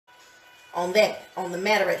on that, on the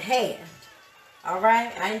matter at hand. All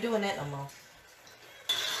right? I ain't doing that no more.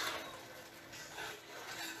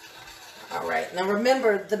 All right. Now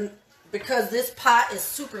remember, because this pot is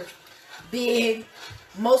super big,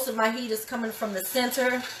 most of my heat is coming from the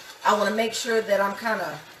center. I want to make sure that I'm kind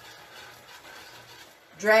of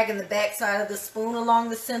dragging the backside of the spoon along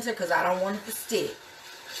the center because I don't want it to stick.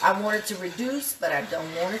 I want it to reduce, but I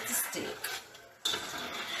don't want it to stick.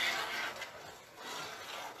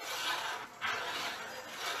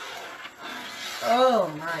 Oh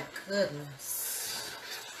my goodness.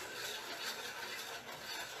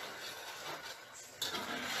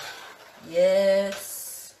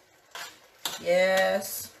 Yes.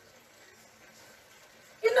 Yes.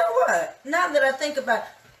 You know what? Now that I think about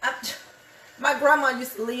it, my grandma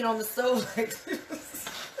used to lean on the stove like this.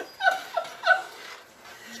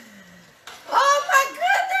 Oh my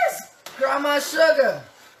goodness. Grandma Sugar.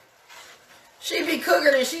 She be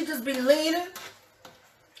cooking and she just be leaning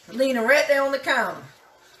right there on the counter.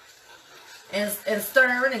 And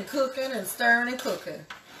stirring and cooking and stirring and cooking.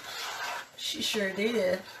 She sure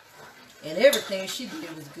did. And everything she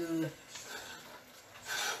did was good.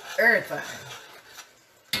 Everything.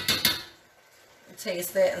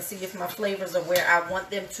 Taste that and see if my flavors are where I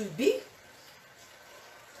want them to be.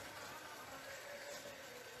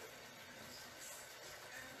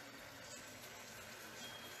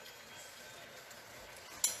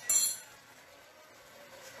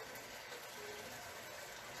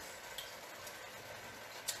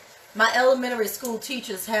 My elementary school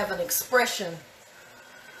teachers have an expression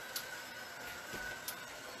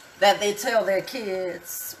that they tell their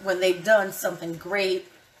kids when they've done something great.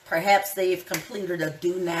 Perhaps they've completed a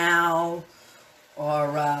do now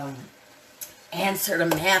or answered a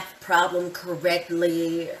math problem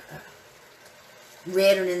correctly,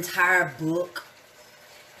 read an entire book.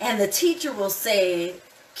 And the teacher will say,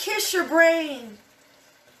 kiss your brain.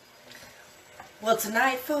 Well,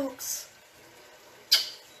 tonight, folks,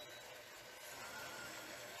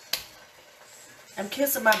 I'm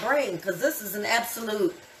kissing my brain because this is an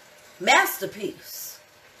absolute masterpiece.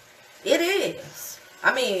 It is.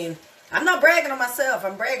 I mean, I'm not bragging on myself.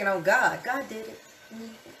 I'm bragging on God. God did it.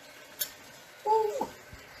 Ooh.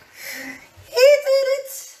 He did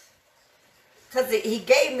it. Because he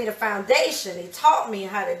gave me the foundation. He taught me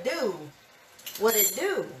how to do what it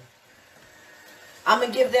do. I'm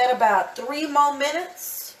going to give that about 3 more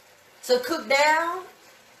minutes to cook down.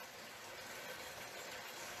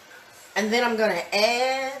 And then I'm going to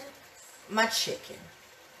add my chicken.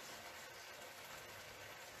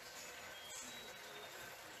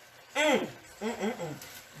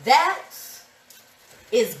 That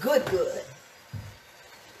is good.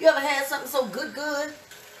 You ever had something so good?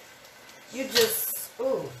 You just,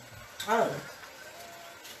 ooh, I don't know.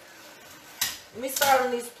 Let me start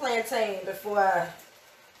on these plantains before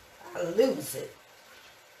I lose it.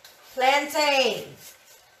 Plantains.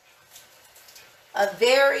 A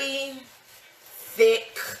very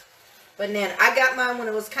thick banana. I got mine when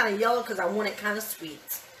it was kind of yellow because I want it kind of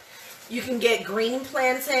sweet. You can get green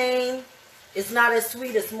plantain. It's not as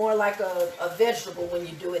sweet. It's more like a vegetable when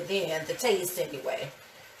you do it then. The taste anyway.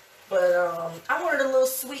 But I wanted a little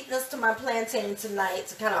sweetness to my plantain tonight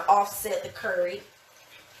to kind of offset the curry.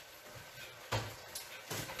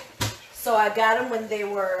 So I got them when they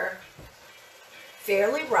were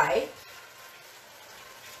fairly ripe.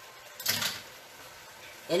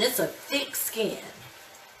 And it's a thick skin.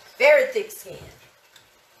 Very thick skin.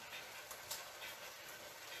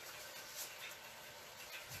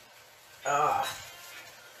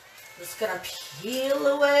 Just gonna peel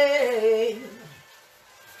away.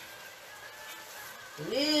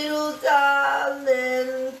 Little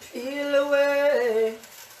darling, peel away.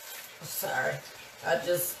 I'm sorry. I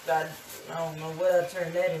don't know what I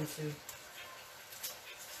turned that into.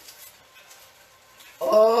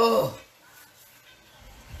 Oh.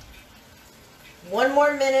 1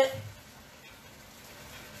 more minute.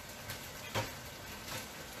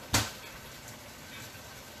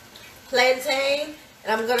 Plantain.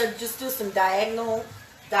 And I'm going to just do some diagonal.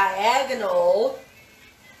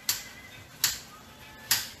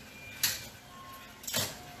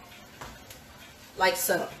 Like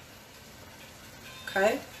so.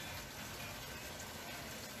 Okay.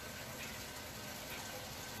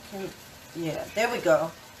 Yeah, there we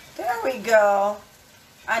go. There we go.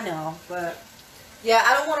 I know, but yeah,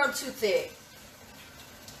 I don't want them too thick.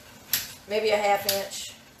 Maybe a 1/2 inch.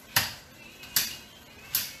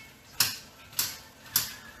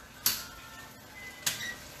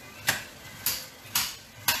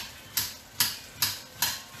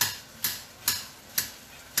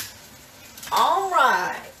 All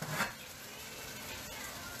right.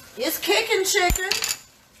 It's kicking chicken.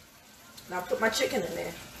 Now put my chicken in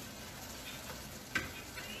there.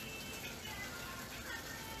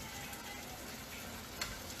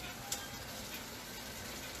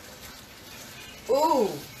 Ooh.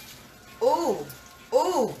 Ooh.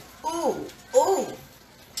 Ooh. Ooh. Ooh.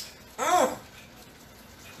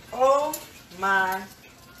 Oh my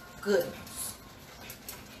goodness.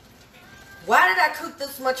 Why did I cook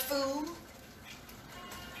this much food?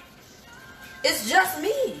 It's just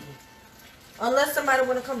me. Unless somebody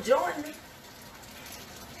want to come join me.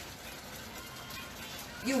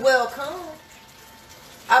 You welcome.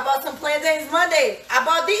 I bought some plantains Monday. I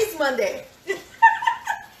bought these Monday.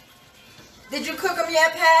 Did you cook them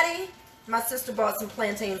yet, Patty? My sister bought some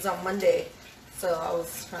plantains on Monday. So I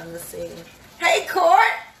was trying to see. Hey, Court.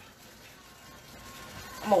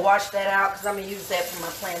 I'm going to wash that out because I'm going to use that for my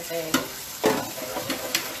plantains.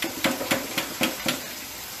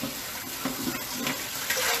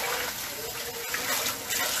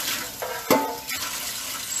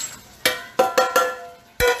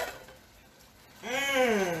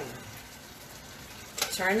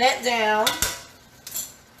 Turn that down.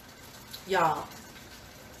 Y'all,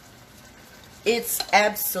 it's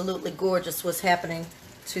absolutely gorgeous what's happening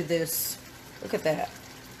to this. Look at that.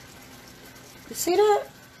 You see that?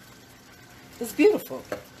 It's beautiful.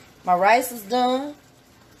 My rice is done.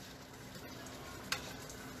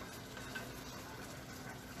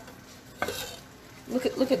 Look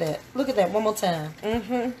at that. Look at that one more time.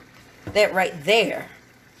 That right there.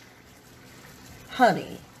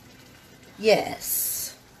 Honey.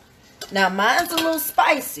 Yes. Now mine's a little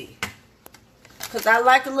spicy. Because I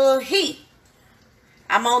like a little heat.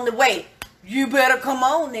 I'm on the way. You better come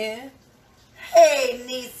on then. Hey,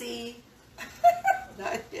 Niecy.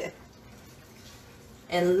 Not yet.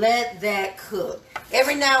 And let that cook.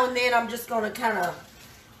 Every now and then I'm just going to kind of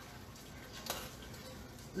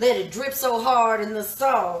let it drip so hard in the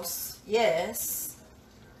sauce. Yes.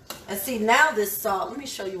 And see, now this sauce, let me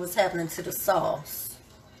show you what's happening to the sauce.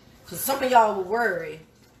 Because some of y'all will worry.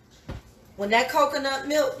 When that coconut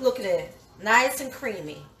milk, look at it. Nice and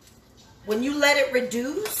creamy. When you let it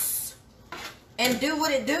reduce and do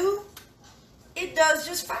what it do, it does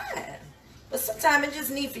just fine. But sometimes it just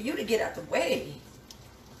needs for you to get out the way.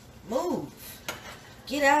 Move.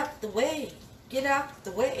 Get out the way. Get out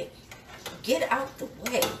the way. Get out the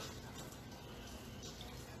way.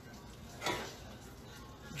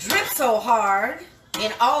 Drip so hard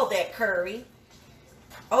in all that curry.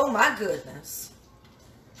 Oh my goodness.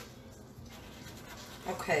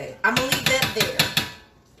 Okay, I'm going to leave that there.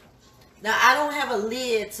 Now, I don't have a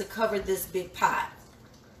lid to cover this big pot.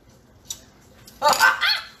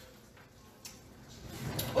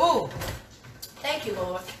 Oh, thank you,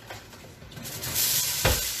 Lord.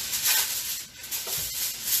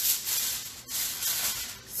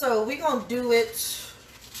 So, we're going to do it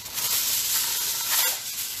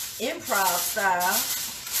improv style.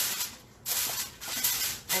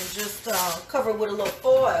 And just cover it with a little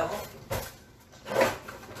foil.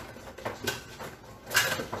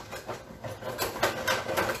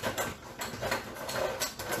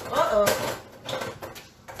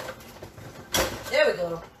 There we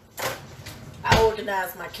go. I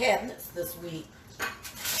organized my cabinets this week.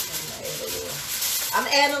 I'm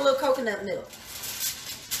adding a little coconut milk.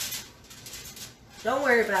 Don't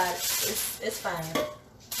worry about it. It's fine.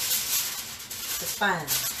 It's fine.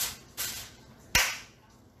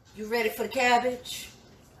 You ready for the cabbage?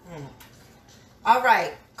 All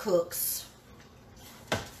right, cooks.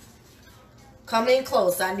 Come in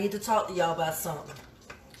close. I need to talk to y'all about something.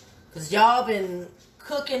 Because y'all been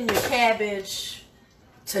cooking your cabbage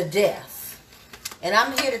to death. And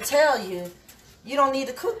I'm here to tell you, you don't need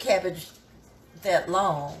to cook cabbage that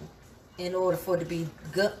long in order for it to be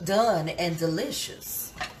done and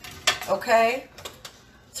delicious. Okay?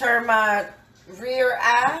 Turn my rear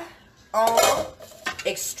eye on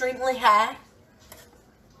extremely high.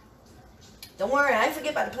 Don't worry, I ain't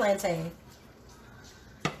forget about the plantain.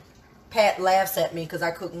 Pat laughs at me because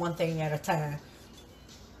I cook one thing at a time.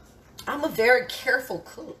 I'm a very careful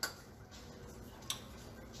cook.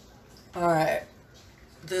 Alright.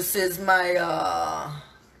 This is my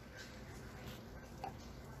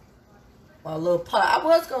my little pot. I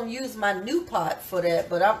was going to use my new pot for that,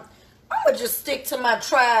 but I'm going to just stick to my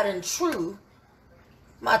tried and true.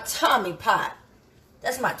 My Tommy pot.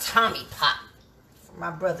 That's my Tommy pot. From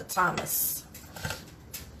my brother Thomas.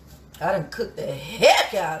 I done cooked the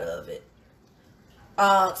heck out of it.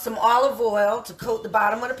 Some olive oil to coat the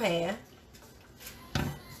bottom of the pan.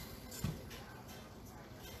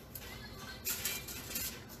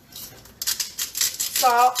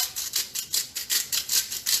 Salt.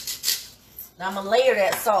 Now I'm going to layer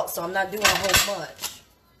that salt, so I'm not doing a whole bunch.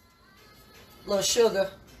 A little sugar.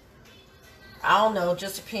 I don't know,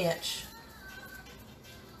 just a pinch.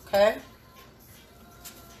 Okay?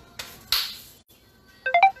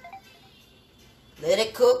 Let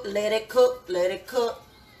it cook, let it cook, let it cook.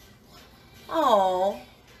 Oh,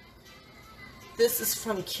 this is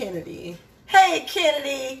from Kennedy. Hey,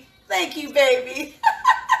 Kennedy. Thank you, baby.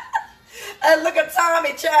 And look at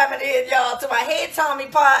Tommy chiming in, y'all, to my hey, Tommy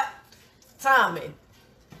pot. Tommy,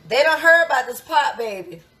 they done heard about this pot,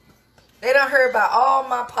 baby. They done heard about all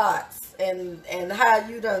my pots and how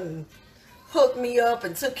you done hooked me up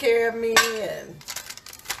and took care of me. And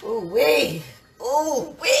ooh-wee.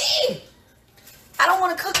 Ooh-wee. I don't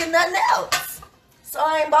want to cook in nothing else. So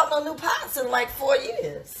I ain't bought no new pots in like 4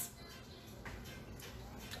 years.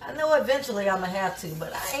 I know eventually I'm going to have to,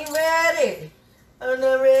 but I ain't ready. I'm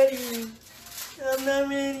not ready. I'm not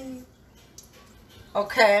ready.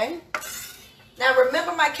 Okay. Now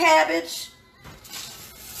remember my cabbage?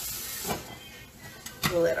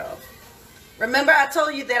 Pull it off. Remember I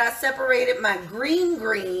told you that I separated my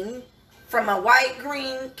green from my white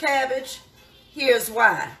green cabbage? Here's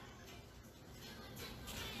why.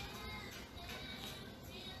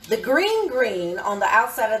 The green on the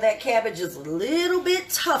outside of that cabbage is a little bit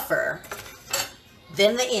tougher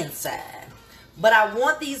than the inside. But I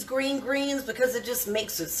want these greens because it just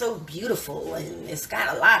makes it so beautiful, and it's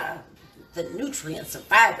got a lot of the nutrients and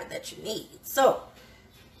fiber that you need. So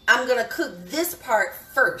I'm going to cook this part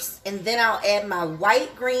first, and then I'll add my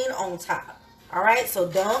white green on top. All right, so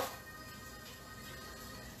dump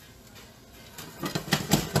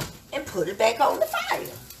and put it back on the fire.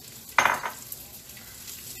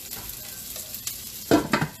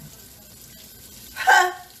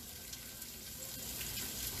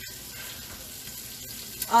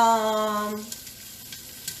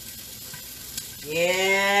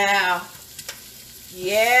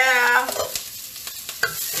 Yeah.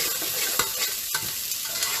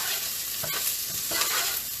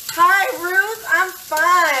 Hi, Ruth. I'm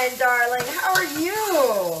fine, darling. How are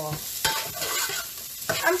you?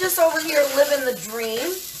 I'm just over here living the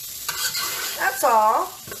dream. That's all.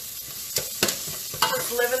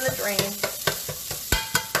 Just living the dream.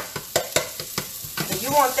 And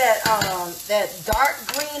you want that that dark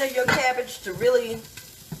green of your cabbage to really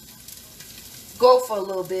go for a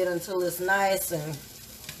little bit until it's nice and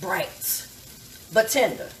bright, but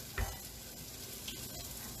tender.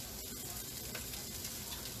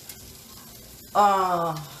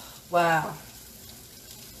 Oh, wow.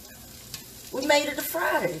 We made it to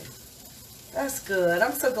Friday. That's good.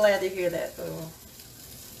 I'm so glad to hear that, though.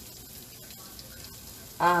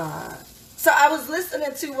 So I was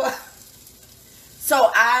listening to,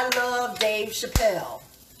 so I love Dave Chappelle.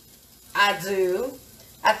 I do.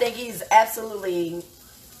 I think he's absolutely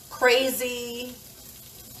crazy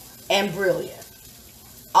and brilliant,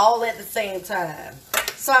 all at the same time.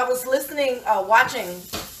 So I was listening, watching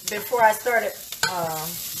before I started. Oh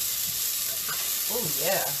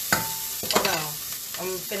yeah. Hold on. I'm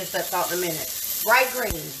gonna finish that thought in a minute. Bright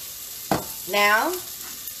green. Now,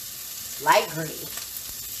 light green.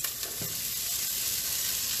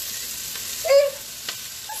 See?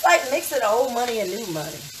 It's like mixing old money and new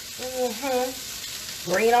money.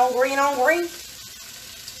 Green on green on green.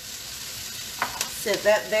 Sit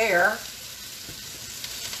that there.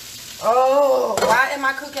 Oh, why am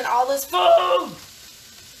I cooking all this food?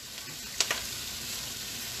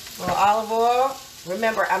 A little olive oil.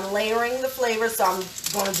 Remember, I'm layering the flavor, so I'm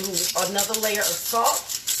going to do another layer of salt.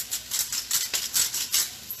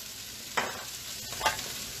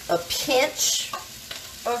 A pinch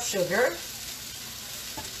of sugar.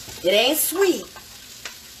 It ain't sweet,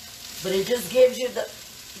 but it just gives you the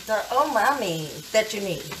umami that you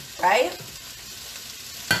need, right?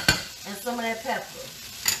 And some of that pepper.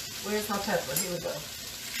 Where's my pepper? Here we go.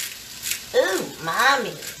 Ooh,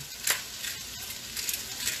 mommy.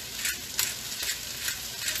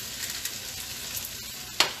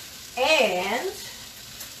 And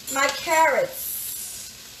my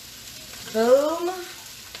carrots. Boom.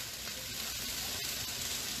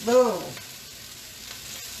 Boom.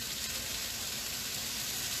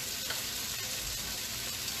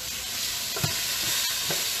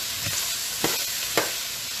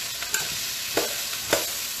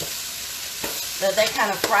 That they kind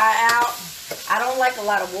of fry out. I don't like a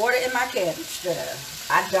lot of water in my cabbage there.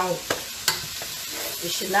 I don't. It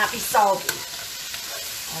should not be salty.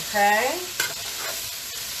 Okay?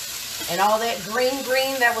 And all that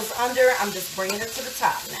green that was under, I'm just bringing it to the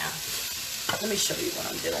top now. Let me show you what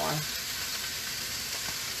I'm doing.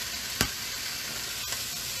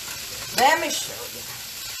 Let me show you.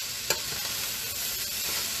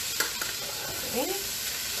 Yeah.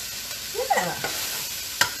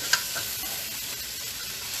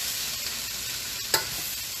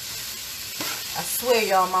 I swear,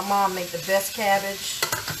 y'all, my mom make the best cabbage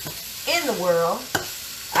in the world.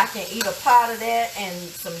 I can eat a pot of that and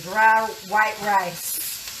some dry white rice.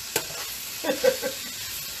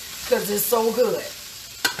 Because it's so good.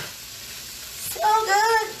 So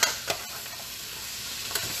good.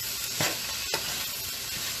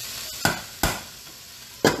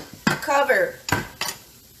 Cover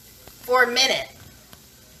for a minute.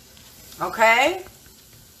 Okay?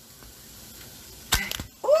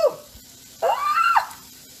 Ooh. Ah!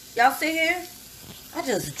 Y'all see here? I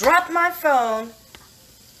just dropped my phone.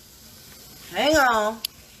 Hang on.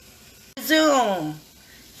 Zoom.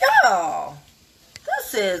 Y'all,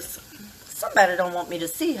 this is, somebody don't want me to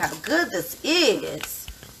see how good this is.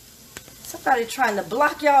 Somebody trying to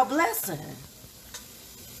block y'all blessing.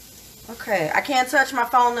 Okay, I can't touch my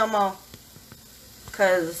phone no more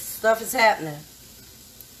because stuff is happening.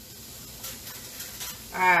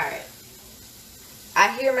 Alright.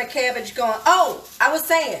 I hear my cabbage going. Oh, I was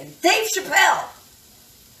saying, Dave Chappelle.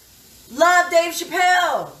 Love Dave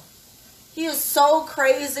Chappelle. He is so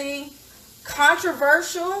crazy,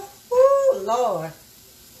 controversial. Ooh, Lord.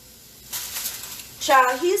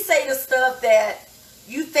 Child, he say the stuff that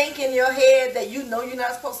you think in your head that you know you're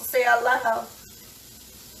not supposed to say out loud.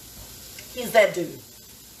 He's that dude.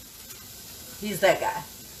 He's that guy.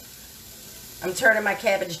 I'm turning my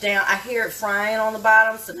cabbage down. I hear it frying on the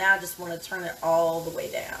bottom, so now I just want to turn it all the way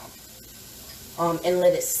down. And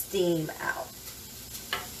let it steam out.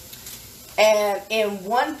 And in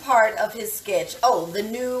one part of his sketch, the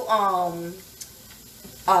new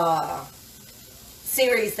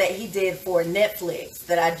series that he did for Netflix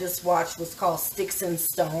that I just watched was called Sticks and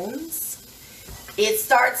Stones. It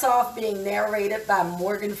starts off being narrated by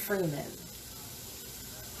Morgan Freeman.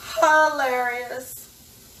 Hilarious.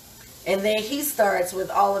 And then he starts with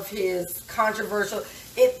all of his controversial.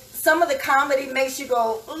 Some of the comedy makes you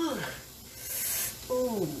go, ooh,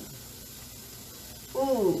 ooh,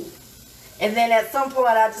 ooh. And then at some point,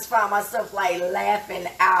 I just found myself like laughing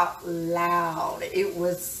out loud. It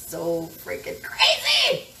was so freaking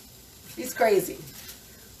crazy. He's crazy.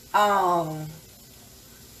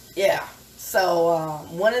 Yeah. So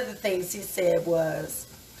one of the things he said was,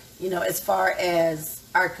 as far as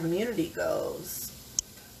our community goes.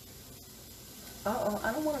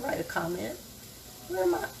 I don't want to write a comment. Where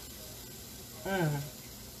am I?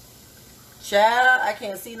 Child, I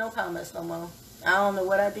can't see no comments no more. I don't know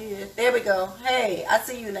what I did. There we go. Hey, I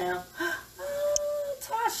see you now.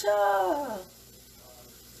 Tasha.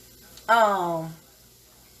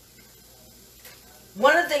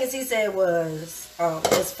 One of the things he said was,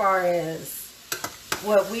 as far as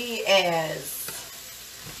what we as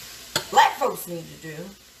black folks need to do,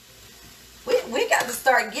 we got to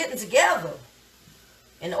start getting together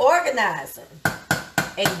and organizing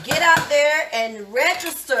and get out there and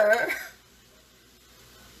register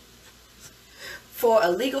for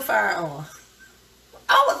a legal firearm.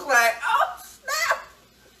 I was like, oh snap.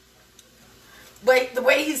 But the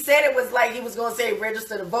way he said it was like he was going to say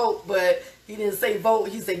register to vote, but he didn't say vote.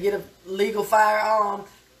 He said get a legal firearm,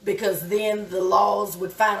 because then the laws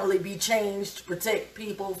would finally be changed to protect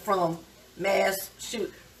people from mass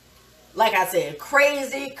shoot. Like I said,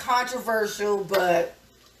 crazy, controversial, but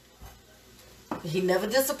he never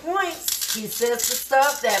disappoints. He says the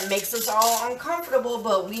stuff that makes us all uncomfortable,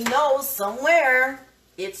 but we know somewhere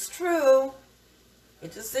it's true.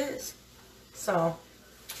 It just is. So,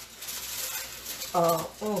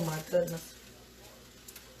 oh my goodness.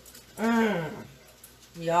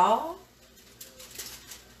 Y'all,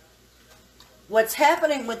 what's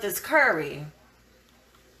happening with this curry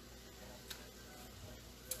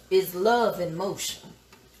is love in motion.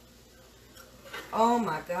 Oh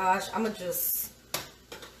my gosh, I'm gonna just,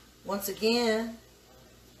 once again,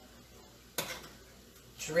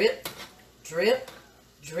 drip, drip,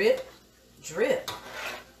 drip, drip.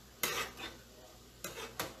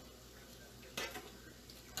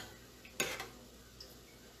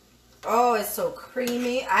 Oh, it's so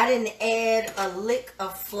creamy. I didn't add a lick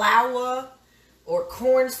of flour or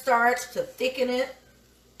cornstarch to thicken it.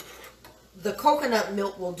 The coconut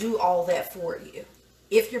milk will do all that for you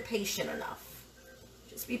if you're patient enough.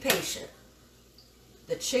 Just be patient.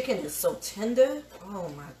 The chicken is so tender. Oh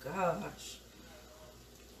my gosh.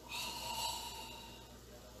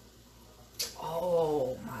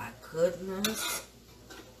 Oh my goodness.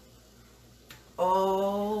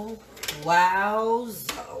 Oh,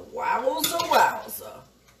 wowza, wowza, wowza.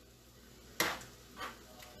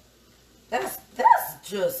 That's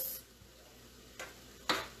just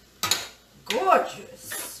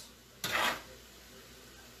gorgeous.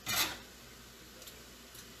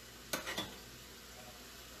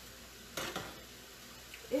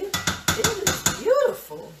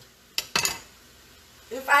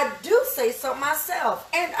 say so myself.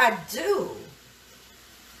 And I do.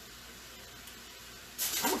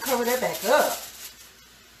 I'm going to cover that back up.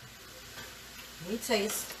 Let me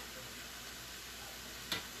taste.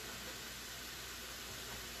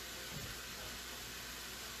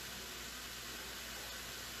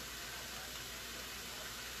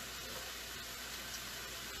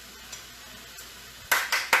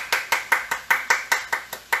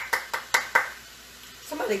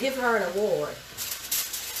 Somebody give her an award.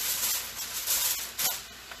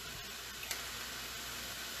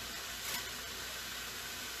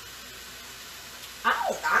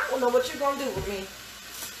 I don't know what you're gonna do with me.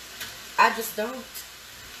 I just don't.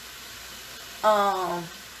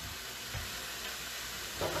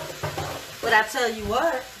 But I tell you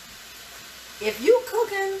what, if you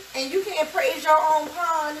cooking and you can't praise your own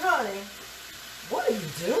pond, honey, what are you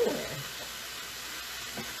doing?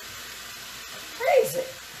 Praise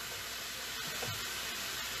it.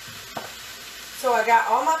 So I got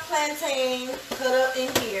all my plantain cut up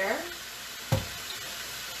in here.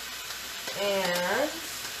 And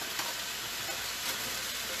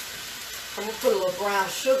I'm going to put a little brown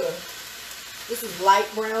sugar. This is light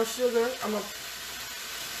brown sugar. I'm going to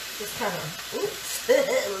just kind of, oops, a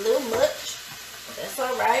little much. That's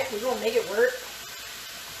all right. We're going to make it work.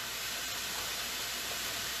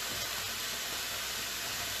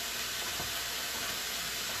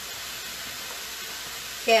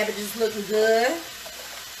 Cabbage is looking good.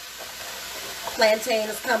 Plantain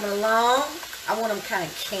is coming along. I want them kind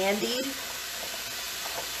of candied.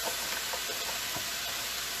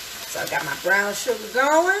 So I got my brown sugar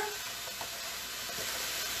going.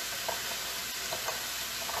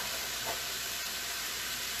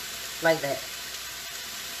 Like that.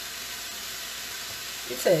 Let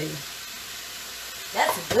me tell you.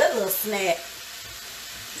 That's a good little snack.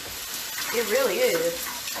 It really is.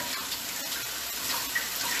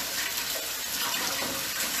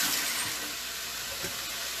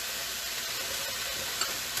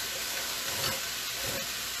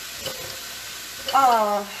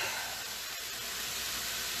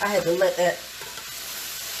 I had to let that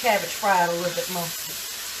cabbage fry a little bit more.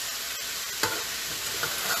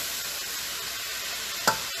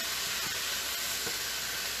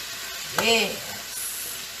 Yes.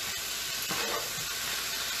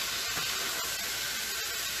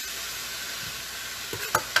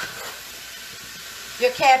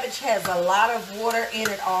 Your cabbage has a lot of water in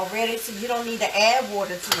it already, so you don't need to add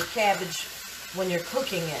water to your cabbage when you're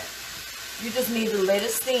cooking it. You just need to let it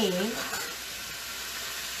steam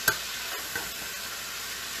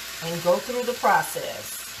and go through the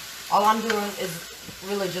process. All I'm doing is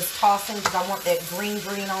really just tossing because I want that green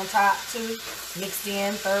on top too, mixed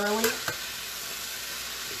in thoroughly.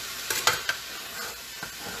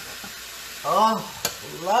 Oh,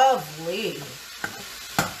 lovely.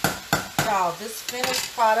 Y'all, this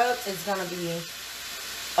finished product is going to be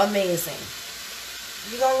amazing.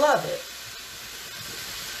 You're going to love it.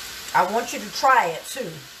 I want you to try it too.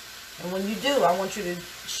 And when you do, I want you to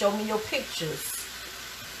show me your pictures.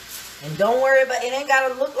 And don't worry about it. It ain't got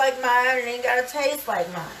to look like mine. It ain't got to taste like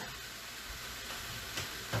mine.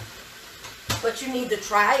 But you need to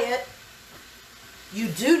try it. You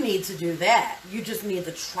do need to do that. You just need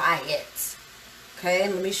to try it. Okay,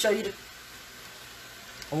 let me show you the...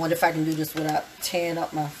 I wonder if I can do this without tearing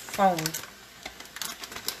up my phone.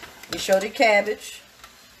 Let me show the cabbage.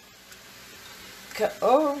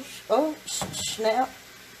 Oh, snap.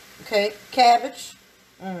 Okay, cabbage.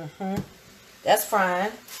 That's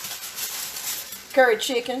frying. Curry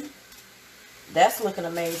chicken. That's looking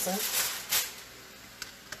amazing.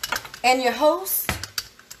 And your host.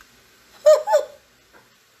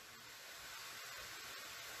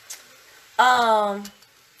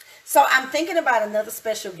 So I'm thinking about another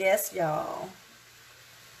special guest, y'all.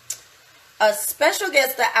 A special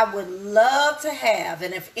guest that I would love to have.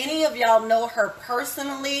 And if any of y'all know her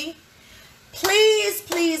personally, please,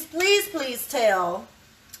 please, please, please tell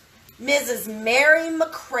Mrs. Mary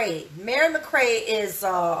McCray. Mary McCray is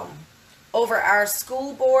over our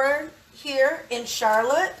school board here in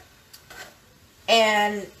Charlotte.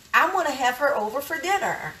 And I want to have her over for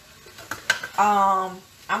dinner.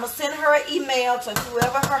 I'm going to send her an email to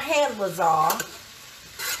whoever her handlers are.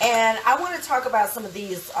 And I want to talk about some of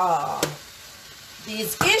these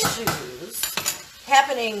issues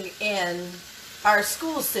happening in our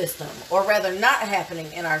school system, or rather not happening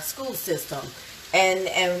in our school system.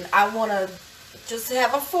 And I want to just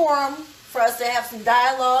have a forum for us to have some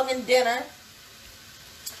dialogue and dinner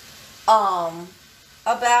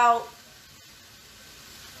about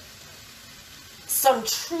some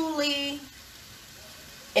truly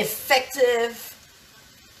effective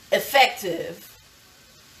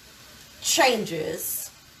changes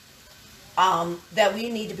that we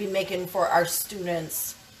need to be making for our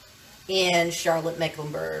students in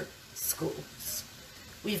Charlotte-Mecklenburg schools.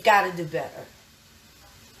 We've got to do better.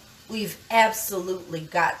 We've absolutely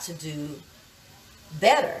got to do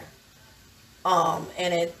better.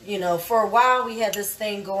 And it, for a while we had this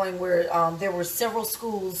thing going where there were several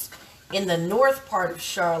schools in the north part of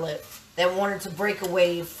Charlotte that wanted to break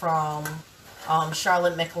away from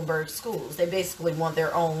Charlotte-Mecklenburg schools. They basically want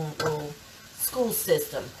their own little school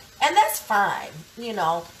system. And that's fine.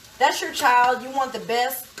 That's your child. You want the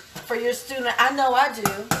best for your student. I know I do.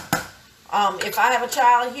 If I have a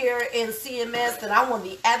child here in CMS, then I want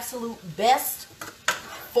the absolute best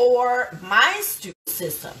for my student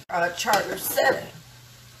system, charter setting.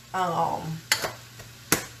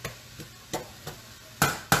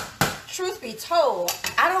 Truth be told,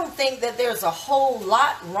 I don't think that there's a whole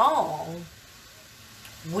lot wrong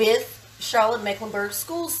with Charlotte-Mecklenburg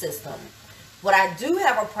school system. What I do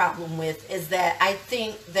have a problem with is that I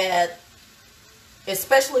think that,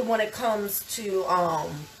 especially when it comes to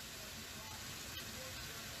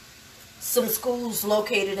some schools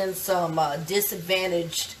located in some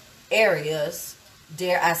disadvantaged areas,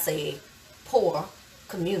 dare I say poor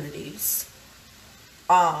communities,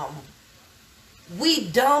 we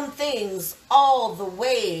dumb things all the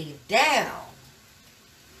way down.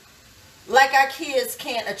 Like our kids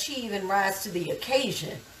can't achieve and rise to the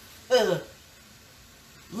occasion.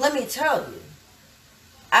 Let me tell you,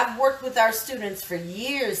 I've worked with our students for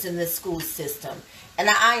years in this school system, and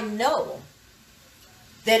I know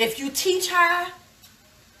that if you teach high,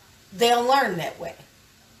 they'll learn that way.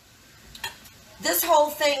 This whole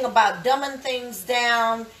thing about dumbing things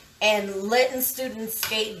down and letting students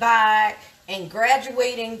skate by and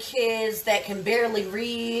graduating kids that can barely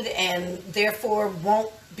read and therefore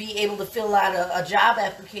won't be able to fill out a job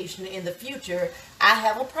application in the future, I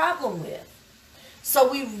have a problem with.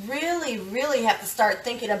 So we really, really have to start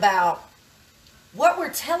thinking about what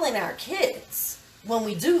we're telling our kids when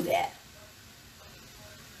we do that.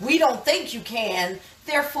 We don't think you can,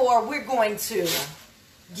 therefore we're going to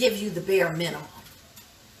give you the bare minimum.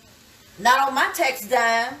 Not on my tax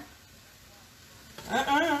dime.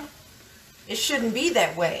 It shouldn't be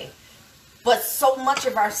that way. But so much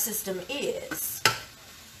of our system is.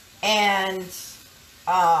 And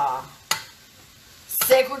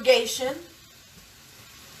segregation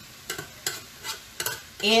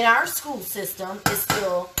in our school system is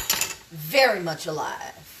still very much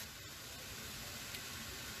alive.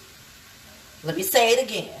 Let me say it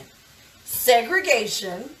again.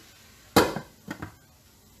 Segregation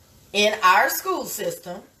in our school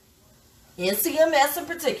system, in CMS in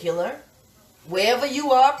particular, wherever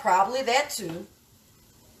you are, probably that too,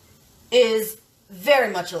 is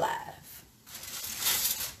very much alive.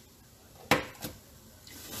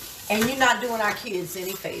 And you're not doing our kids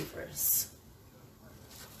any favors.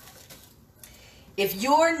 If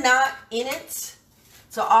you're not in it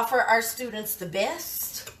to offer our students the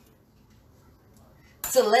best,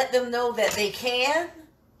 to let them know that they can,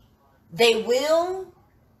 they will,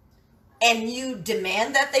 and you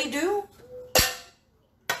demand that they do,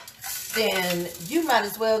 then you might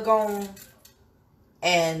as well go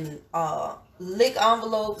and lick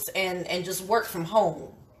envelopes and just work from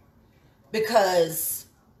home. Because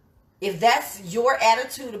if that's your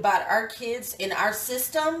attitude about our kids in our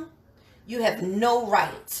system, you have no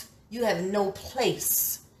right, you have no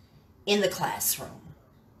place in the classroom.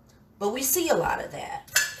 But we see a lot of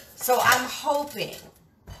that. So I'm hoping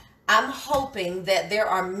that there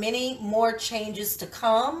are many more changes to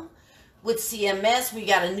come with CMS. We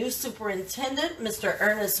got a new superintendent, Mr.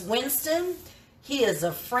 Ernest Winston. He is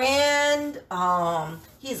a friend.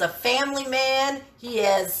 He's a family man. He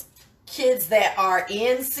has kids that are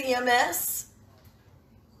in CMS.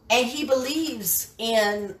 And he believes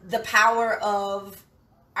in the power of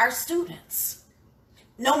our students,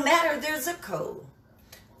 no matter their zip code.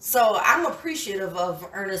 So I'm appreciative of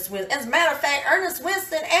Ernest Winston. As a matter of fact, Ernest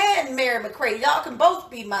Winston and Mary McCray, y'all can both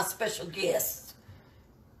be my special guests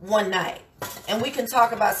one night. And we can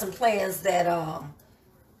talk about some plans that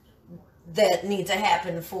that need to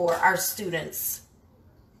happen for our students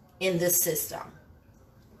in this system.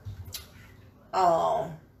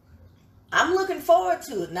 I'm looking forward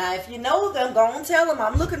to it. Now, if you know them, go and tell them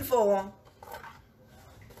I'm looking for them.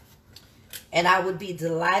 And I would be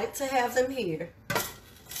delighted to have them here.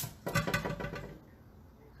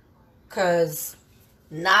 Because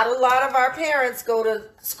not a lot of our parents go to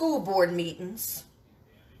school board meetings.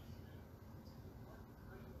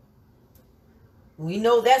 We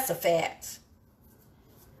know that's a fact.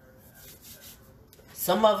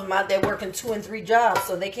 Some of them out there working 2 and 3 jobs,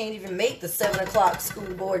 so they can't even make the 7 o'clock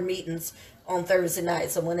school board meetings on Thursday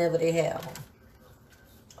nights or whenever they have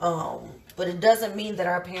them. But it doesn't mean that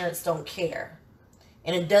our parents don't care.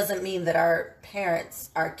 And it doesn't mean that our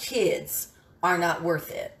kids are not worth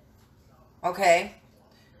it. Okay?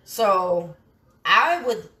 So, I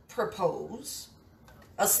would propose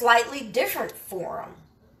a slightly different forum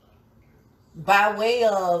by way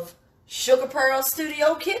of Sugar Pearl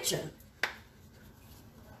Studio Kitchen.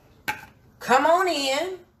 Come on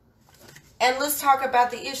in and let's talk about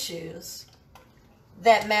the issues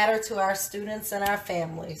that matter to our students and our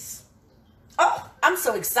families. Oh, I'm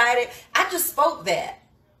so excited. I just spoke that.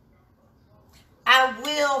 I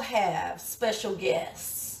will have special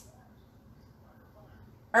guests,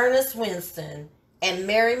 Ernest Winston and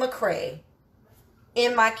Mary McCray,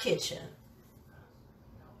 in my kitchen.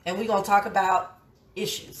 And we're going to talk about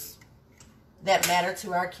issues that matter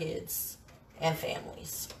to our kids and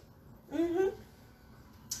families.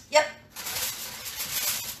 Yep.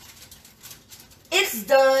 It's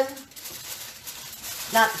done.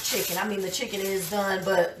 Not the chicken. I mean, the chicken is done,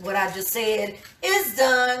 but what I just said is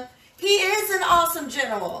done. He is an awesome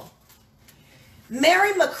general.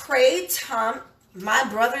 Mary McCray, my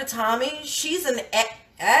brother Tommy, she's an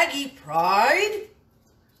Aggie Pride.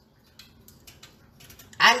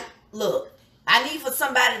 Look, I need for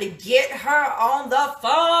somebody to get her on the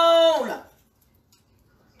phone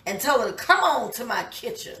and tell her to come on to my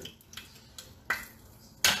kitchen.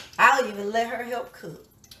 I'll even let her help cook.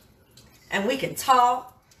 And we can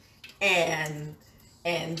talk and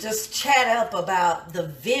just chat up about the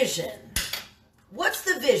vision. What's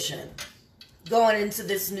the vision going into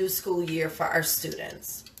this new school year for our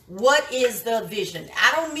students? What is the vision?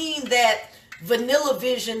 I don't mean that vanilla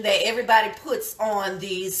vision that everybody puts on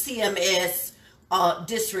the CMS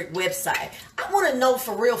district website. I want to know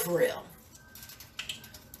for real.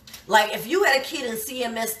 Like, if you had a kid in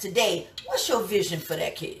CMS today, what's your vision for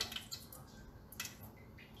that kid?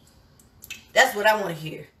 That's what I want to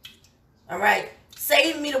hear. All right?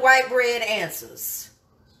 Save me the white bread answers.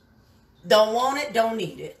 Don't want it, don't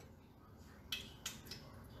need it.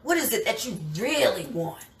 What is it that you really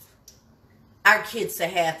want our kids to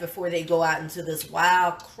have before they go out into this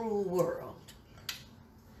wild, cruel world?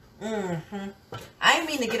 I ain't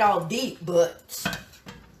mean to get all deep, but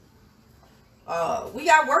we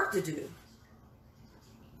got work to do.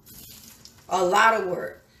 A lot of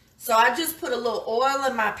work. So I just put a little oil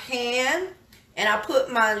in my pan, and I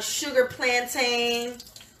put my sugar plantain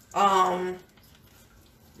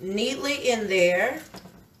neatly in there.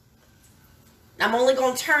 I'm only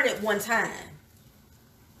going to turn it one time.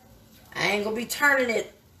 I ain't going to be turning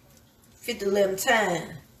it 50-11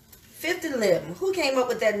 times. 50-11. Who came up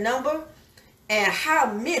with that number? And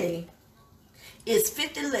how many is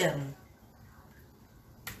 50-11?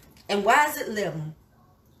 And why is it 11?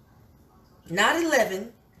 Not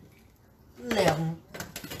 11. 11.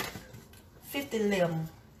 50-11.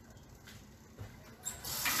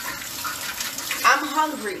 I'm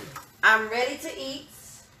hungry. I'm ready to eat.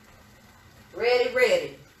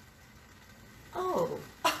 Ready. Oh.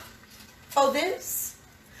 Oh, this?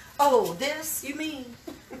 Oh, this, you mean?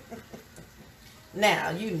 Now,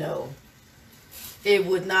 you know, it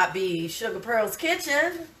would not be Sugar Pearl's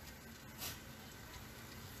Kitchen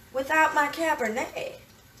without my Cabernet.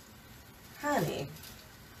 Honey.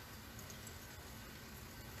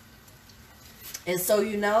 And so,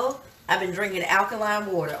 you know, I've been drinking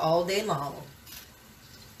alkaline water all day long.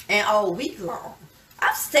 And all week long.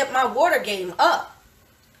 I've stepped my water game up.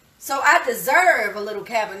 So I deserve a little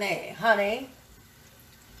Cabernet, honey.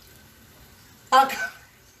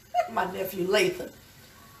 My nephew Lathan.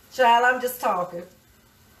 Child, I'm just talking.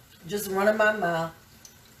 Just running my mouth.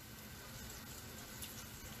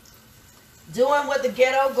 Doing what the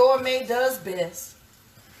ghetto gourmet does best.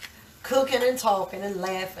 Cooking and talking and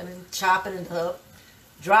laughing and chopping it up.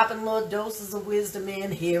 Dropping little doses of wisdom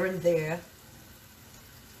in here and there.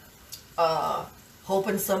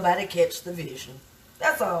 Hoping somebody catch the vision.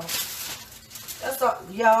 That's all. That's all.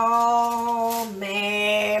 Y'all,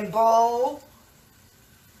 man, boy.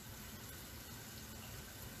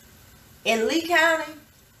 In Lee County,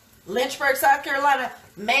 Lynchburg, South Carolina,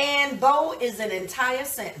 man, bo is an entire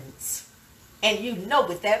sentence. And you know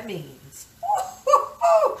what that means.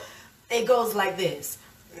 It goes like this.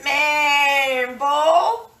 Man,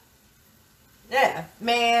 bo. Yeah,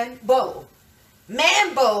 man, bo.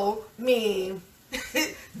 Man, bo mean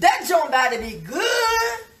that joint about to be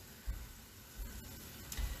good.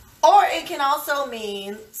 Or it can also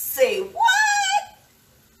mean, say what?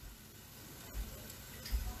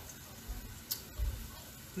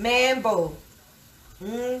 Man, bo.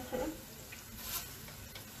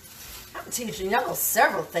 teaching y'all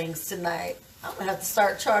several things tonight. I'm going to have to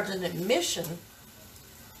start charging admission.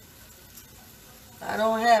 I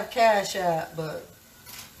don't have Cash App, but...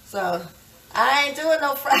 So, I ain't doing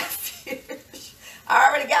no fried fish. I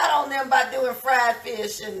already got on them by doing fried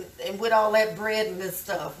fish and with all that bread and this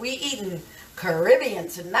stuff. We eating Caribbean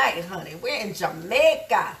tonight, honey. We're in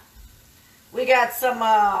Jamaica. We got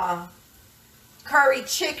some curry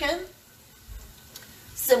chicken,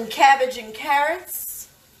 some cabbage and carrots,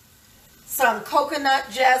 some coconut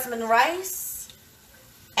jasmine rice,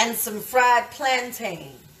 and some fried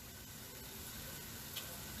plantain.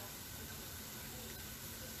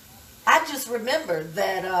 I just remembered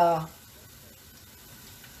that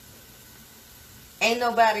ain't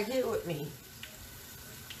nobody here with me.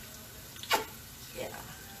 Yeah.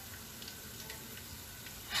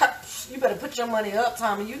 You better put your money up,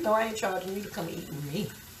 Tommy. You know I ain't charging you to come eat with me.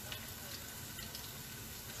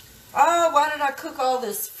 Oh, why did I cook all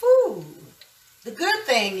this food? The good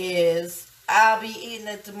thing is I'll be eating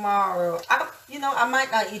it tomorrow. I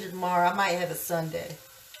might not eat it tomorrow. I might have it Sunday.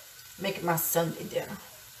 Make it my Sunday dinner.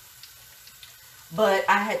 But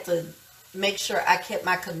I had to make sure I kept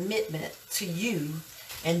my commitment to you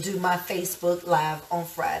and do my Facebook Live on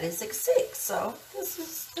Fridays at 6. So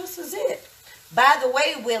this is it. By the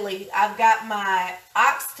way, Willie, I've got my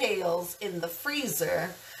oxtails in the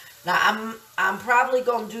freezer. Now I'm probably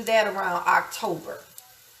gonna do that around October.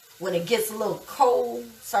 When it gets a little cold,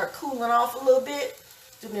 start cooling off a little bit,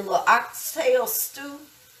 do me a little oxtail stew.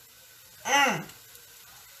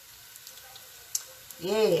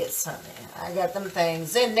 Yes, honey. I got them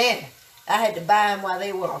things in there. I had to buy them while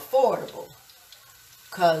they were affordable.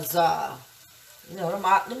 Because, let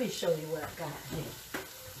me show you what I got here.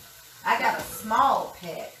 I got a small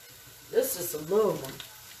pack. This is a little one.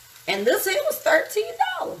 And this here was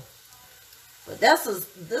 $13. But this is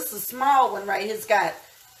a small one right here. It's got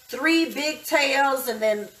 3 big tails and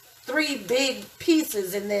then 3 big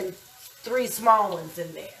pieces and then 3 small ones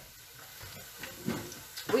in there.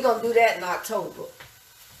 We're going to do that in October.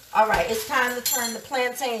 All right, it's time to turn the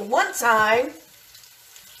plantain one time.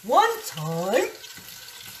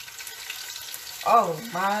 Oh,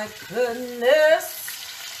 my goodness.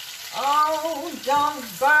 Oh, don't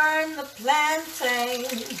burn the plantain.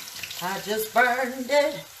 I just burned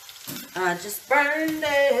it.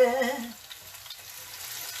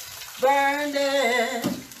 Burned it.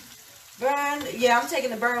 Yeah, I'm taking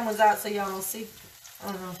the burn ones out so y'all don't see.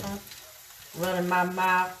 Running my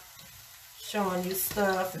mouth. Showing you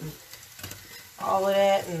stuff and all of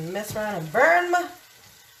that and mess around and burn my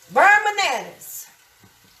bananas.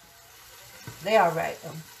 They all right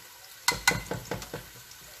though.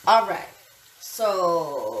 All right.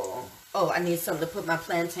 So, I need something to put my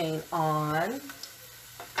plantain on.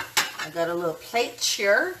 I got a little plate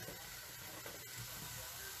here.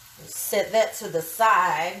 Set that to the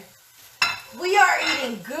side. We are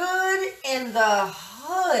eating good in the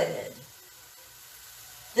hood.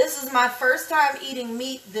 This is my first time eating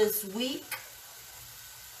meat this week.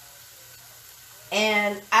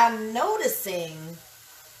 And I'm noticing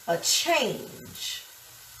a change.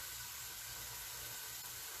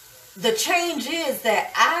 The change is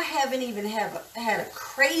that I haven't even had a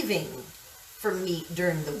craving for meat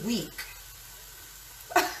during the week.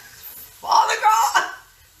 Father God,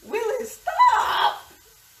 Willie, stop.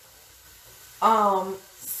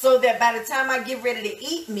 So that by the time I get ready to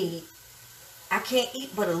eat meat, I can't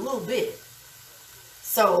eat but a little bit.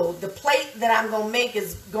 So the plate that I'm going to make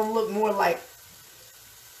is going to look more like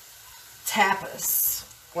tapas.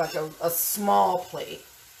 Like a small plate.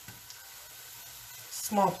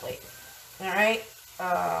 Small plate. Alright?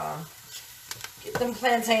 Get them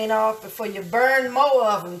plantain off before you burn more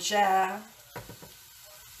of them, child.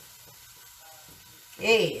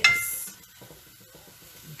 Yes.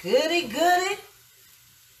 Goody, goody.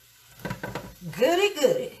 Goody,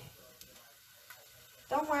 goody.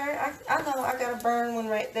 Don't worry, I know I got a burn one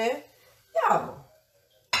right there.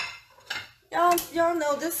 Y'all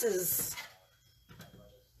know this is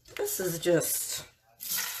just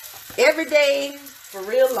every day for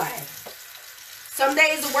real life. Some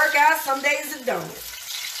days it work out, some days it don't.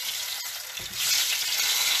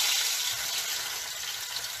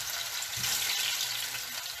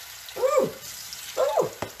 Ooh.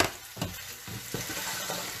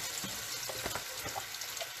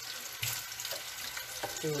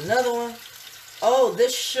 Do another one. Oh,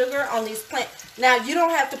 this sugar on these Now, you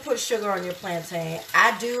don't have to put sugar on your plantain.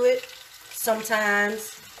 I do it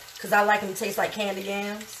sometimes because I like them to taste like candy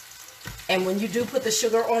yams. And when you do put the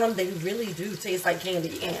sugar on them, they really do taste like candy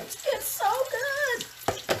yams. It's so good.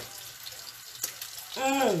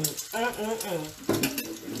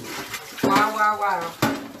 Wow, wow, wow.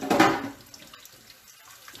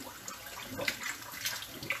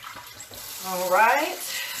 All right.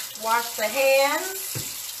 Wash the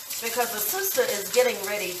hands because the sister is getting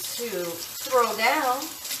ready to throw down.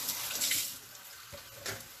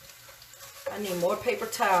 I need more paper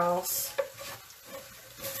towels.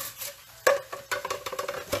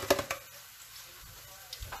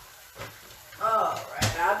 All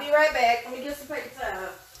right, I'll be right back. Let me get some paper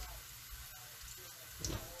towels.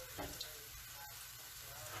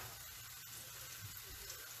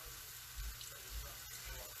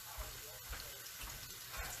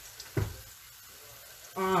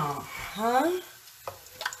 Uh-huh.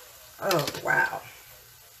 Oh, wow.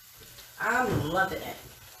 I'm loving it.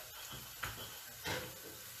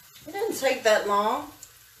 It didn't take that long.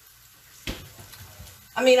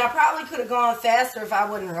 I mean, I probably could have gone faster if I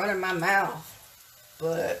wasn't running my mouth.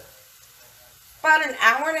 But about an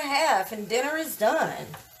hour and a half and dinner is done.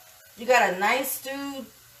 You got a nice stewed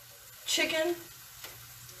chicken.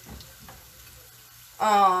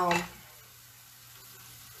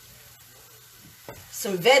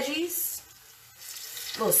 Some veggies.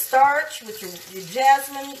 A little starch with your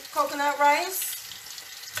jasmine coconut rice.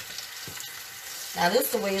 Now this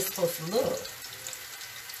is the way it's supposed to look.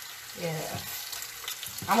 Yeah.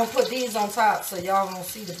 I'm going to put these on top so y'all won't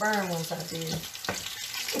see the burn ones I did.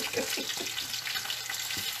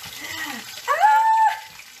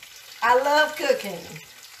 I love cooking.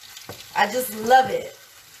 I just love it.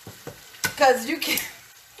 Because you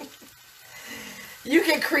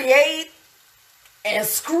can create and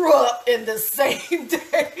screw up in the same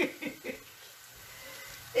day.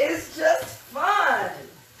 It's just fun.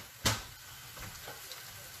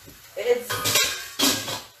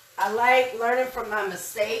 I like learning from my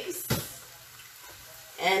mistakes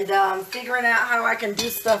and figuring out how I can do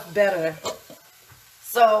stuff better.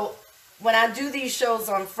 So when I do these shows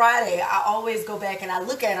on Friday, I always go back and I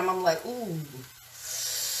look at them. I'm like, ooh.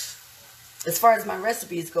 As far as my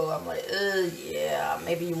recipes go, I'm like, yeah,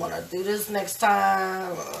 maybe you want to do this next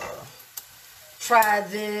time. Try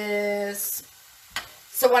this.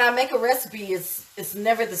 So when I make a recipe, it's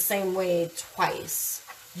never the same way twice,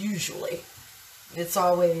 usually. It's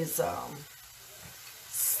always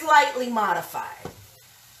slightly modified.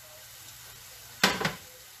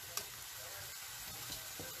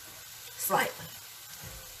 Slightly.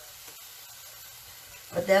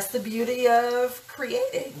 But that's the beauty of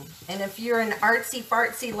creating. And if you're an artsy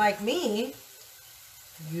fartsy like me,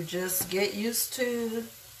 you just get used to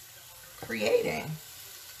creating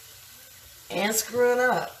and screwing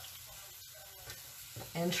up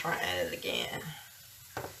and trying it again.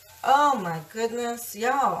 Oh my goodness,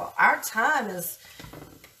 y'all, our time is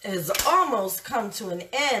almost come to an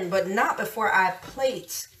end, but not before I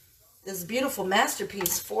plate this beautiful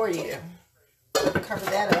masterpiece for you. Cover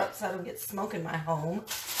that up so I don't get smoke in my home.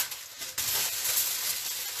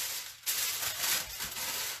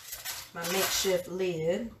 My makeshift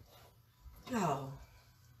lid. Oh,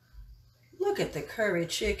 look at the curry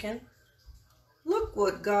chicken. Look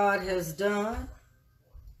what God has done.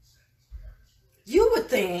 You would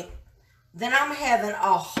think that I'm having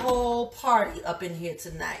a whole party up in here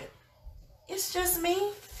tonight. It's just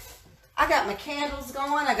me. I got my candles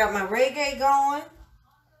going. I got my reggae going.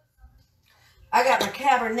 I got my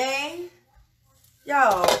Cabernet.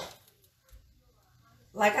 Y'all,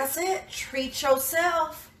 like I said, treat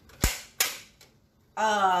yourself.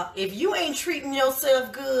 If you ain't treating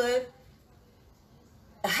yourself good,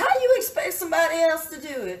 how you expect somebody else to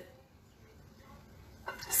do it?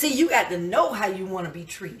 See, you got to know how you want to be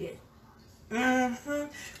treated.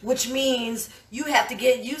 Which means you have to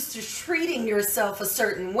get used to treating yourself a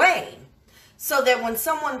certain way. So that when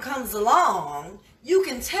someone comes along, you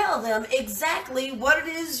can tell them exactly what it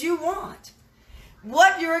is you want.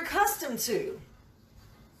 What you're accustomed to.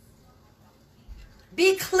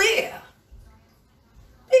 Be clear.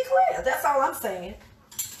 Be clear. That's all I'm saying.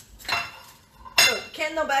 Look,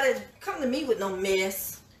 can't nobody come to me with no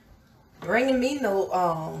mess. Bringing me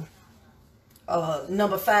no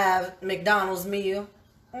number 5 McDonald's meal.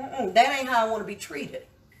 That ain't how I want to be treated.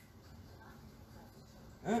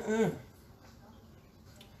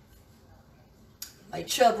 Like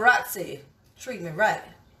Chubb Rock said, treat me right.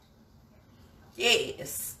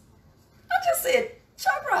 Yes. I just said,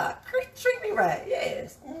 Chubb Rock, treat me right.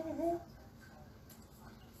 Yes.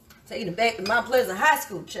 Taking it back to Mount Pleasant High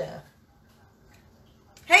School, child.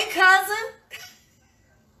 Hey, cousin.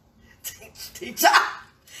 Teacher.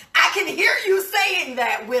 I can hear you saying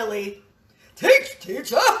that, Willie.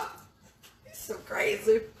 Teacher. He's so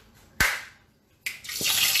crazy.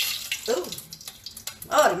 Ooh.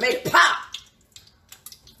 Oh, they made it pop.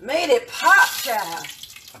 Made it pop, child.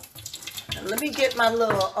 Now, let me get my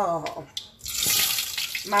little,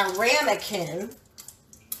 my ramekin.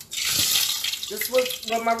 This was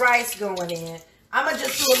where my rice going in. I'm going to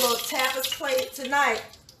just do a little tapas plate tonight.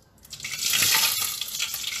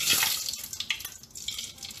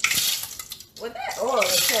 Well, that oil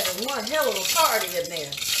is having one hell of a party in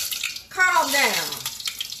there. Calm down.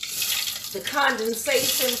 The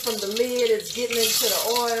condensation from the lid is getting into the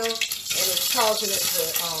oil and it's causing it to,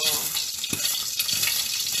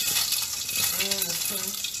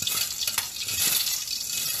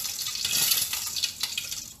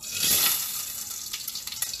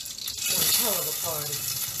 one hell of a party.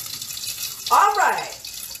 All right.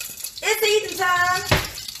 It's eating time.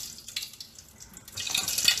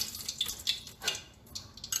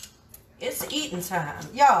 It's eating time.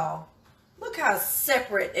 Y'all, look how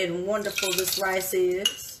separate and wonderful this rice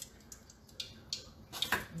is.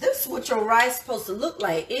 This is what your rice is supposed to look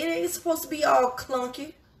like. It ain't supposed to be all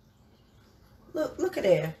clunky. Look at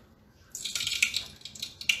that.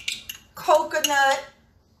 Coconut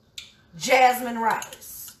jasmine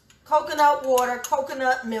rice. Coconut water,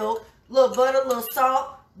 coconut milk, little butter, little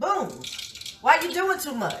salt. Boom. Why you doing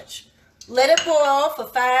too much? Let it boil for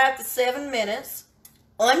 5 to 7 minutes.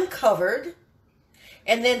 Uncovered,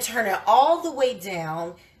 and then turn it all the way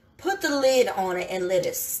down, put the lid on it, and let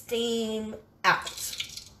it steam out.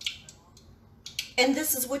 And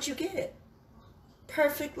this is what you get.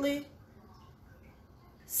 Perfectly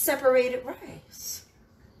separated rice.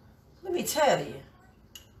 Let me tell you,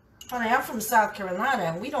 honey, I'm from South Carolina,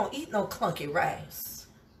 and we don't eat no clunky rice.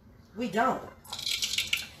 We don't.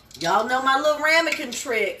 Y'all know my little ramekin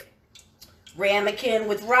trick. Ramekin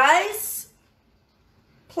with rice.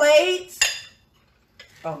 Plates.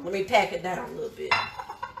 Oh, let me pack it down a little bit.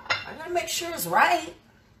 I gotta make sure it's right.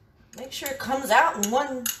 Make sure it comes out in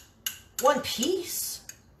one piece.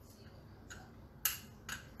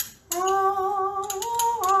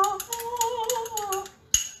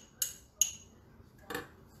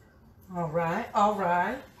 All right, all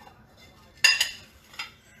right.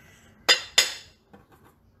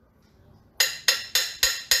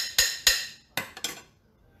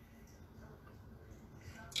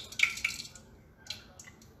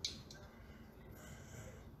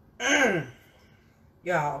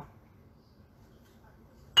 Y'all,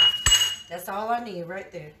 that's all I need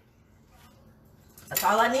right there. That's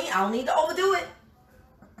all I need. I don't need to overdo it.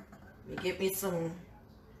 Let me get me some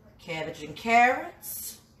cabbage and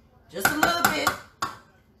carrots. Just a little bit.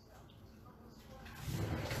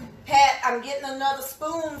 Pat, I'm getting another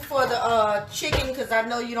spoon for the chicken because I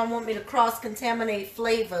know you don't want me to cross-contaminate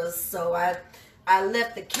flavors. So I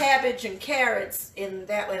left the cabbage and carrots in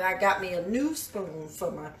that way. I got me a new spoon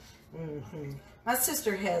for my... My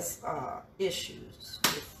sister has issues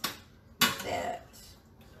with that.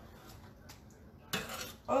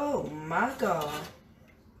 Oh my God.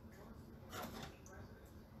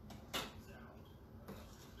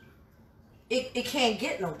 It can't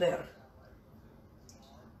get no better.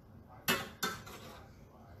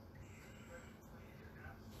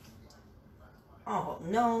 Oh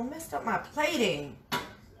no, messed up my plating.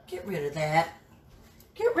 Get rid of that.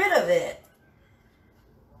 Get rid of it.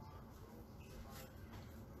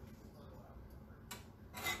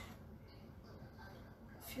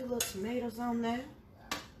 Few little tomatoes on there.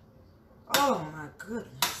 Oh my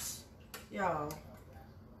goodness. Y'all.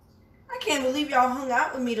 I can't believe y'all hung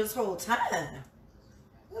out with me this whole time.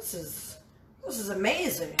 This is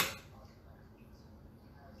amazing.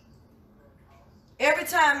 Every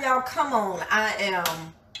time y'all come on, I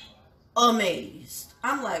am amazed.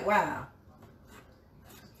 I'm like, wow.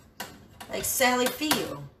 Like Sally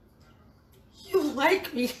Field. You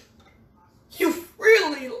like me. You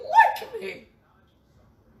really like me.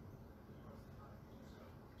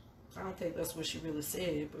 I don't think that's what she really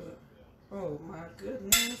said, but oh my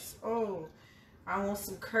goodness. Oh, I want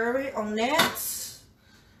some curry on that.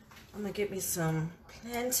 I'm gonna get me some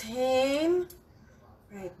plantain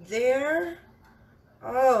right there.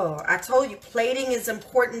 Oh, I told you plating is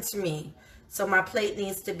important to me. So my plate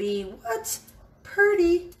needs to be what?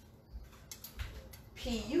 Pretty.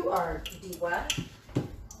 P-U-R-D-Y.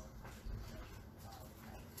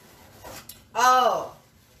 Oh,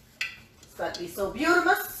 it's got to be so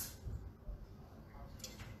beautiful.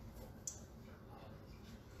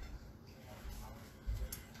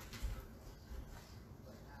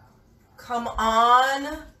 Come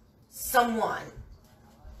on, someone.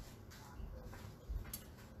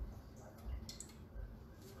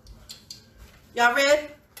 Y'all ready?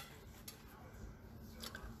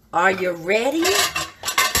 Are you ready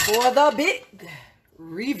for the big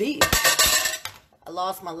reveal? I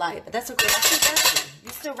lost my light, but that's okay. I still got you.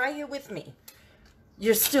 You're still right here with me.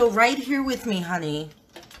 You're still right here with me, honey.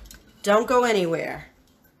 Don't go anywhere.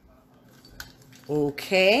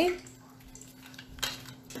 Okay.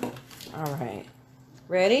 All right.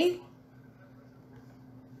 Ready?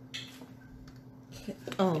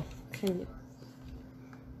 Oh, can you?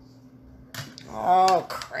 Oh,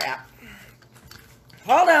 crap.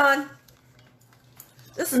 Hold on.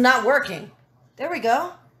 This is not working. There we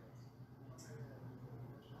go.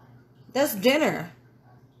 That's dinner.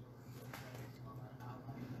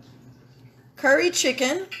 Curry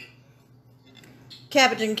chicken.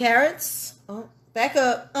 Cabbage and carrots. Oh, back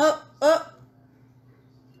up. Up, up.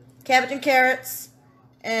 Cabbage and carrots.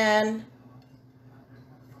 And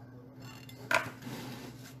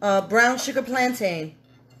brown sugar plantain.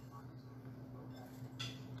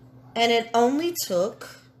 And it only took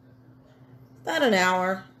about an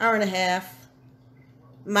hour, hour and a half,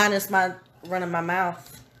 minus my running my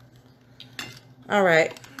mouth. All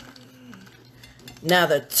right. Now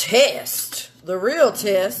the test, the real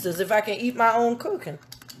test, is if I can eat my own cooking.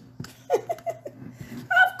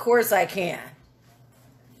 Of course I can.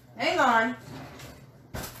 Hang on.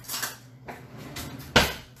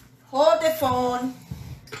 Hold the phone.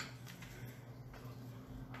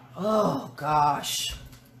 Oh, gosh.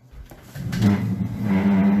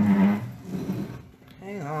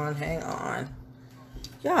 Hang on.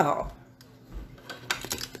 Y'all,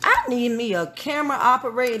 I need me a camera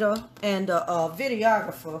operator and a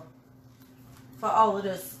videographer for all of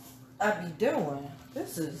this I be doing.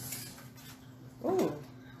 This is, ooh,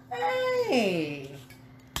 hey,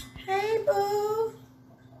 boo,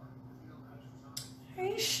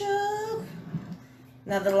 hey, Shug.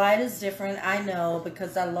 Now the light is different, I know,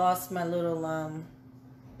 because I lost my little,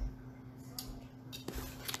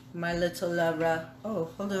 oh,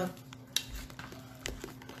 hold on.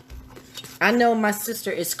 I know my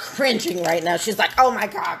sister is cringing right now. She's like, oh my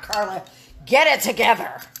God, Carla, get it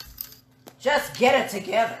together. Just get it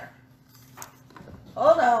together.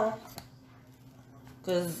 Hold on.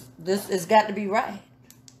 Because this has got to be right.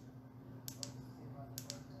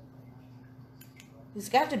 It's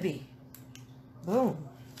got to be. Boom.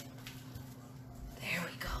 There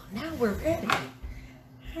we go. Now we're ready.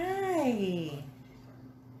 Hi.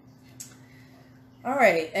 All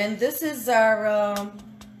right. And this is our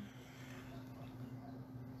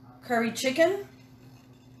curry chicken,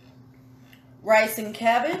 rice and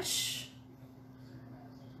cabbage,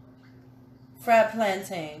 fried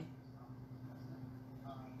plantain,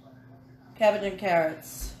 cabbage and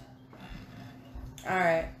carrots. All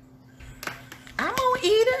right. I'm gonna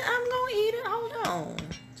eat it. Hold on.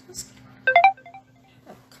 Just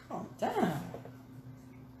calm down.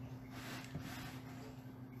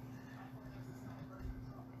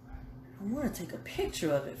 I want to take a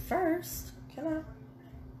picture of it first. Can I?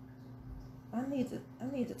 I need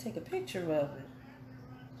to take a picture of it.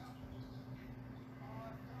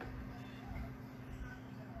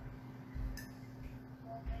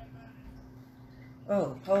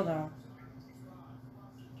 Oh, hold on.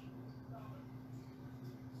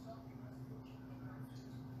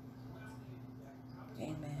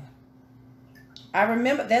 Amen. I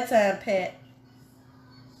remember that time, Pat.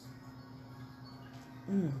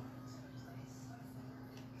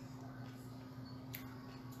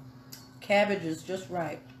 Cabbage is just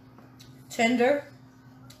right. Tender,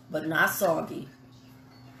 but not soggy.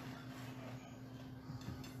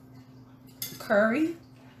 Curry.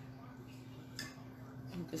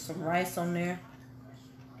 Get some rice on there.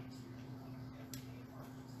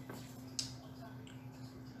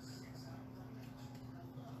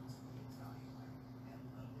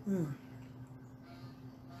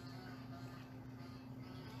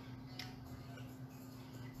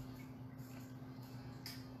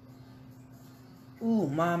 Ooh,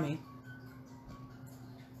 mommy.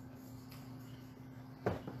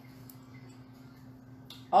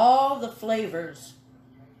 All the flavors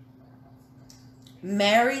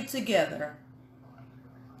married together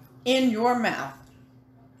in your mouth.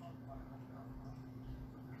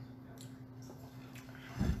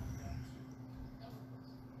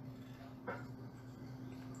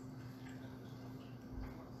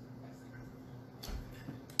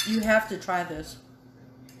 You have to try this.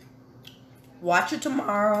 Watch it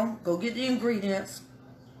tomorrow. Go get the ingredients.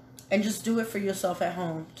 And just do it for yourself at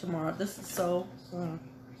home tomorrow. This is so...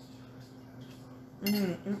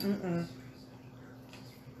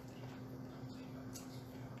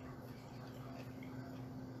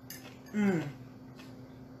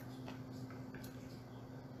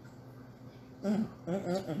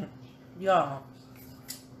 Y'all.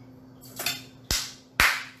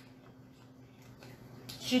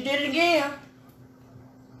 She did it again.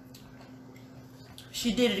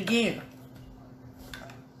 She did it again.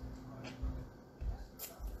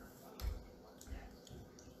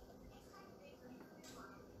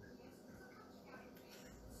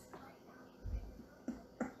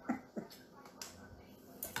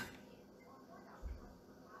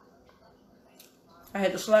 I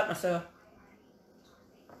had to slap myself.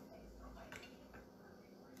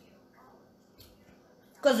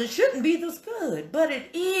 Because it shouldn't be this good, but it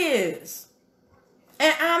is.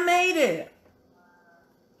 And I made it.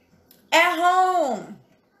 At home.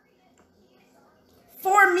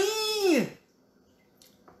 For me.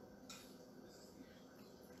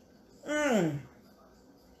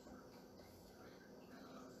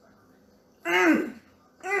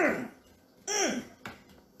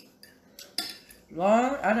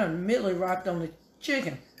 Lord, I done immediately rocked on the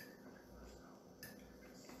chicken.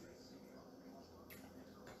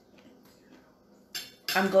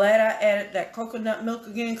 I'm glad I added that coconut milk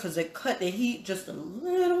again because it cut the heat just a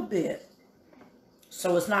little bit.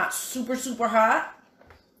 So it's not super, super hot.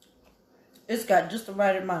 It's got just the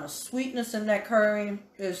right amount of sweetness in that curry.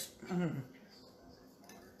 It's,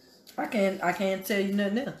 I can't tell you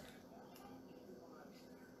nothing else.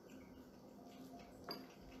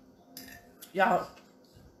 Y'all,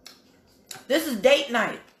 this is date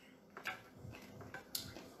night.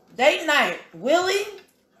 Date night. Willie,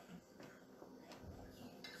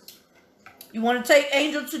 you want to take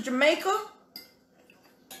Angel to Jamaica?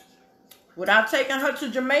 Without taking her to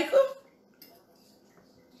Jamaica?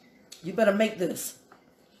 You better make this.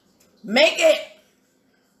 Make it!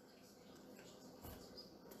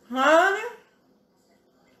 Honey?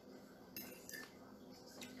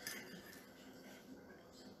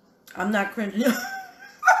 I'm not cringing. Thank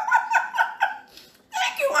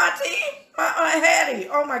you, Auntie. My Aunt Hattie.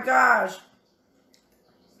 Oh my gosh.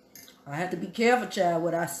 I have to be careful, child,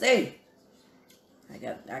 what I say. I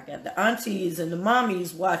got the aunties and the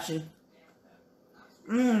mommies watching.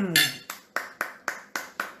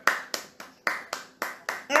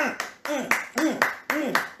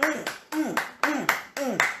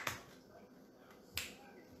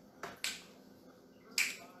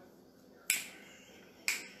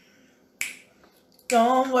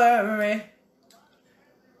 Don't worry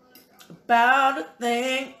about a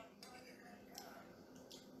thing,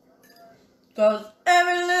 'cause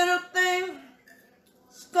every little thing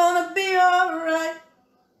is gonna be alright.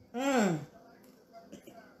 And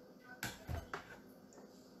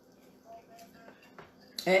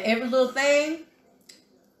every little thing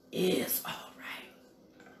is alright.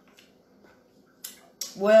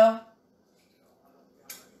 Well,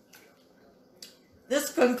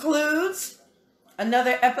 this concludes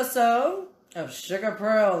another episode of Sugar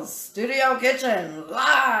Pearl's Studio Kitchen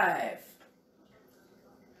Live.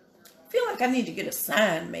 I feel like I need to get a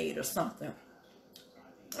sign made or something.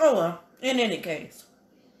 Oh well, in any case,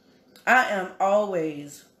 I am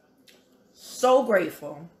always so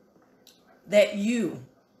grateful that you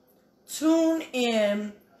tune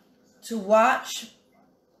in to watch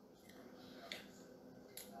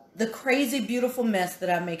the crazy, beautiful mess that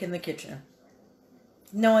I make in the kitchen.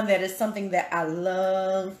 Knowing that it's something that I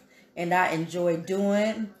love and I enjoy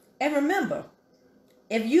doing. And remember,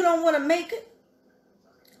 if you don't want to make it,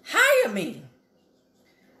 hire me.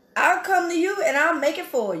 I'll come to you and I'll make it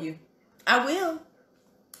for you. I will.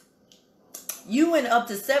 You and up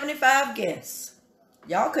to 75 guests.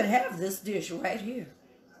 Y'all could have this dish right here.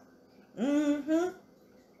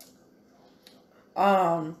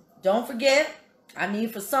 Don't forget, I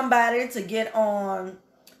need for somebody to get on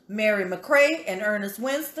Mary McCray and Ernest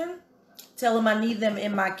Winston. Tell them I need them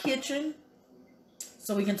in my kitchen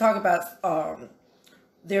so we can talk about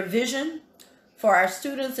their vision for our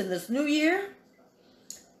students in this new year.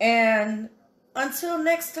 And until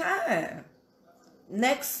next time,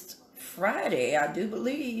 next Friday, I do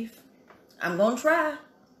believe, I'm going to try.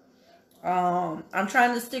 I'm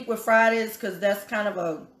trying to stick with Fridays because that's kind of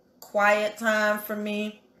a quiet time for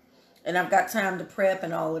me. And I've got time to prep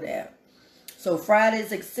and all of that. So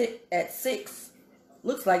Fridays at 6,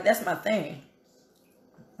 looks like that's my thing.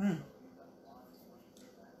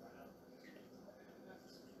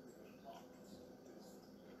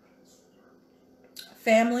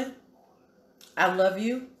 Family, I love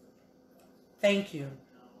you. Thank you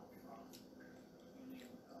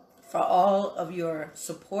for all of your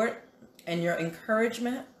support and your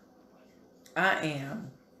encouragement. I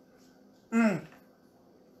am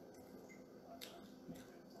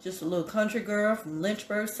just a little country girl from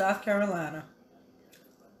Lynchburg, South Carolina,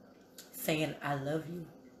 saying I love you.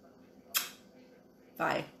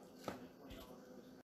 Bye.